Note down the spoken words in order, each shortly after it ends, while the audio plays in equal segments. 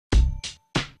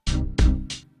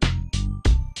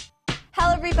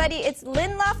everybody, it's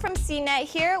Linla from CNET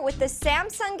here with the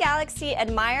Samsung Galaxy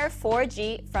Admire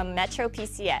 4G from Metro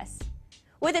PCS.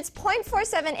 With its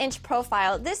 0.47-inch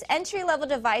profile, this entry-level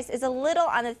device is a little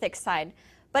on the thick side,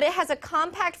 but it has a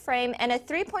compact frame and a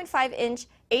 3.5-inch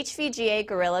HVGA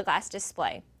Gorilla Glass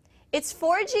display. It's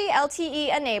 4G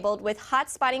LTE enabled with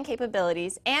hot spotting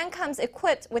capabilities and comes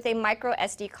equipped with a micro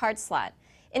SD card slot.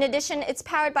 In addition, it's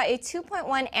powered by a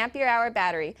 2.1 ampere-hour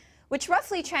battery, which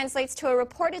roughly translates to a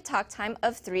reported talk time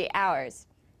of 3 hours.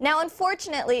 Now,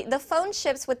 unfortunately, the phone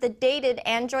ships with the dated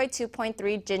Android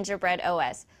 2.3 Gingerbread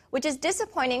OS, which is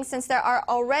disappointing since there are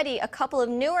already a couple of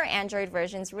newer Android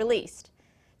versions released.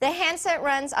 The handset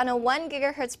runs on a 1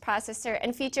 GHz processor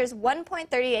and features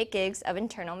 1.38 gigs of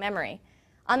internal memory.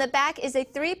 On the back is a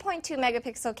 3.2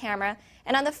 megapixel camera,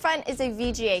 and on the front is a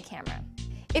VGA camera.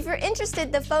 If you're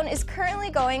interested, the phone is currently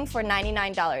going for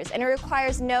 $99, and it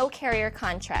requires no carrier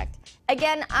contract.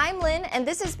 Again, I'm Lynn, and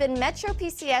this has been Metro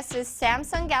PCS's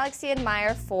Samsung Galaxy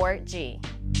Admire 4G.